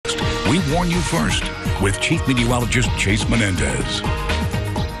We warn you first with Chief Meteorologist Chase Menendez.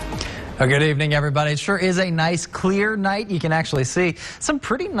 Good evening, everybody. It sure is a nice, clear night. You can actually see some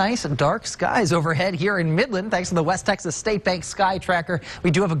pretty nice dark skies overhead here in Midland. Thanks to the West Texas State Bank Sky Tracker,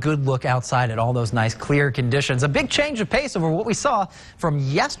 we do have a good look outside at all those nice, clear conditions. A big change of pace over what we saw from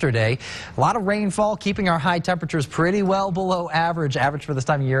yesterday. A lot of rainfall, keeping our high temperatures pretty well below average. Average for this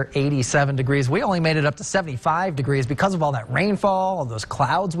time of year, 87 degrees. We only made it up to 75 degrees because of all that rainfall, all those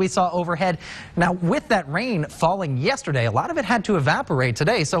clouds we saw overhead. Now, with that rain falling yesterday, a lot of it had to evaporate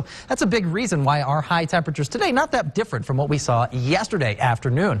today. So that's a big reason why our high temperatures today not that different from what we saw yesterday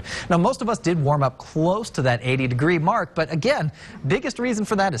afternoon. Now, most of us did warm up close to that 80-degree mark, but again, biggest reason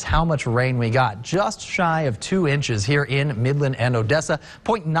for that is how much rain we got. Just shy of 2 inches here in Midland and Odessa.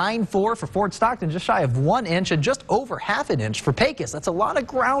 0.94 for Fort Stockton, just shy of 1 inch, and just over half an inch for Pecos. That's a lot of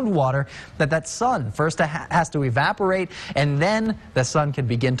groundwater that sun first has to evaporate, and then the sun can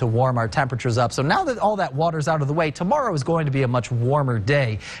begin to warm our temperatures up. So now that all that water's out of the way, tomorrow is going to be a much warmer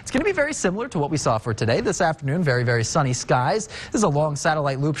day. It's going to be very similar to what we saw for today. This afternoon, very, very sunny skies. This is a long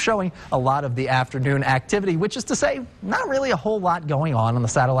satellite loop showing a lot of the afternoon activity, which is to say, not really a whole lot going on the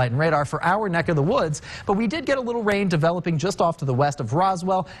satellite and radar for our neck of the woods, but we did get a little rain developing just off to the west of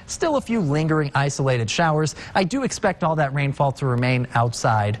Roswell. Still a few lingering isolated showers. I do expect all that rainfall to remain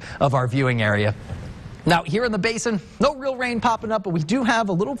outside of our viewing area. Now, here in the basin, no real rain popping up, but we do have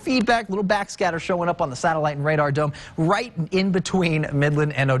a little feedback, little backscatter showing up on the satellite and radar dome right in between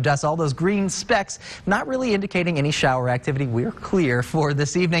Midland and Odessa. All those green specks not really indicating any shower activity. We're clear for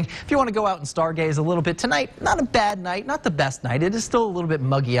this evening. If you want to go out and stargaze a little bit tonight, not a bad night, not the best night. It is still a little bit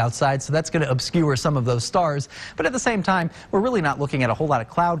muggy outside, so that's going to obscure some of those stars. But at the same time, we're really not looking at a whole lot of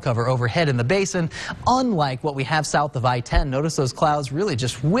cloud cover overhead in the basin, unlike what we have south of I-10. Notice those clouds really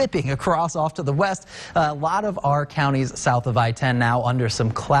just whipping across off to the west. A lot of our counties south of I-10 now under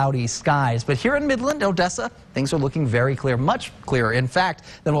some cloudy skies. But here in Midland, Odessa, things are looking very clear, much clearer, in fact,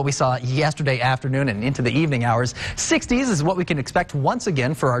 than what we saw yesterday afternoon and into the evening hours. 60s is what we can expect once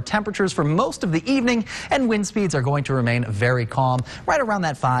again for our temperatures for most of the evening, and wind speeds are going to remain very calm, right around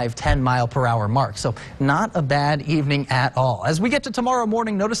that 5-10 mile per hour mark. So not a bad evening at all. As we get to tomorrow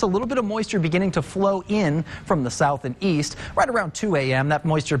morning, notice a little bit of moisture beginning to flow in from the south and east. Right around 2 a.m., that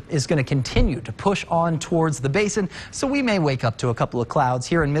moisture is going to continue to push on towards the basin, so we may wake up to a couple of clouds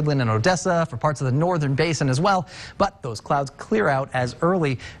here in Midland and Odessa for parts of the northern basin as well, but those clouds clear out as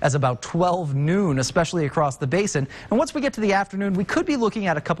early as about 12 noon, especially across the basin. And once we get to the afternoon, we could be looking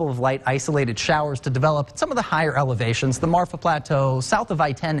at a couple of light isolated showers to develop at some of the higher elevations, the Marfa Plateau, south of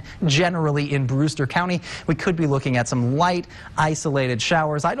I-10, generally in Brewster County. We could be looking at some light isolated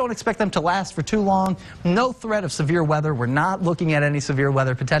showers. I don't expect them to last for too long. No threat of severe weather. We're not looking at any severe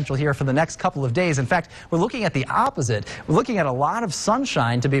weather potential here for the next couple of days. In fact, we're looking at the opposite. We're looking at a lot of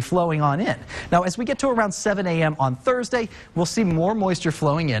sunshine to be flowing on in. Now, as we get to around 7 a.m. on Thursday, we'll see more moisture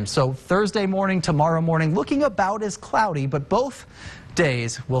flowing in. So Thursday morning, tomorrow morning, looking about as cloudy, but both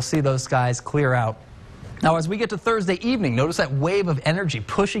days we'll see those skies clear out. Now, as we get to Thursday evening, notice that wave of energy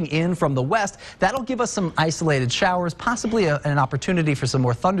pushing in from the west. That'll give us some isolated showers, possibly an opportunity for some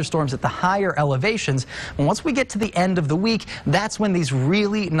more thunderstorms at the higher elevations. And once we get to the end of the week, that's when these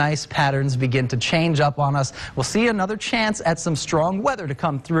really nice patterns begin to change up on us. We'll see another chance at some strong weather to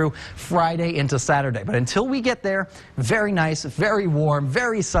come through Friday into Saturday. But until we get there, very nice, very warm,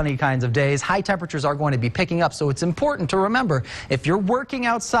 very sunny kinds of days. High temperatures are going to be picking up, so it's important to remember, if you're working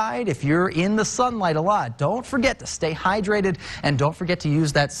outside, if you're in the sunlight a lot, don't forget to stay hydrated, and don't forget to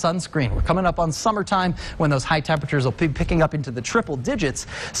use that sunscreen. We're coming up on summertime when those high temperatures will be picking up into the triple digits.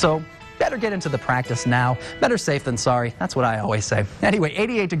 So better get into the practice now. Better safe than sorry. That's what I always say. Anyway,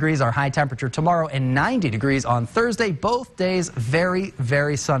 88 degrees our high temperature tomorrow and 90 degrees on Thursday. Both days very,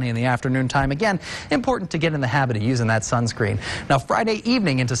 very sunny in the afternoon time. Again, important to get in the habit of using that sunscreen. Now, Friday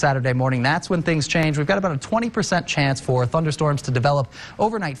evening into Saturday morning, that's when things change. We've got about a 20% chance for thunderstorms to develop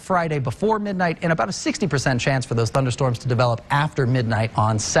overnight Friday before midnight, and about a 60% chance for those thunderstorms to develop after midnight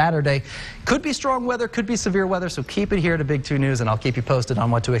on Saturday. Could be strong weather, could be severe weather, so keep it here to Big 2 News, and I'll keep you posted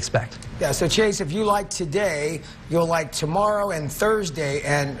on what to expect. Yeah, so Chase, if you like today, you'll like tomorrow and Thursday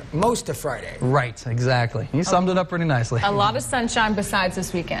and most of Friday. Right, exactly. You summed it up pretty nicely. A lot of sunshine besides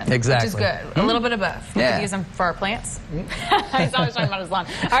this weekend. Exactly. Which is good. A little bit of both. We could use them for our plants. He's always talking about his lawn.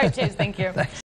 All right, Chase, thank you. Thanks.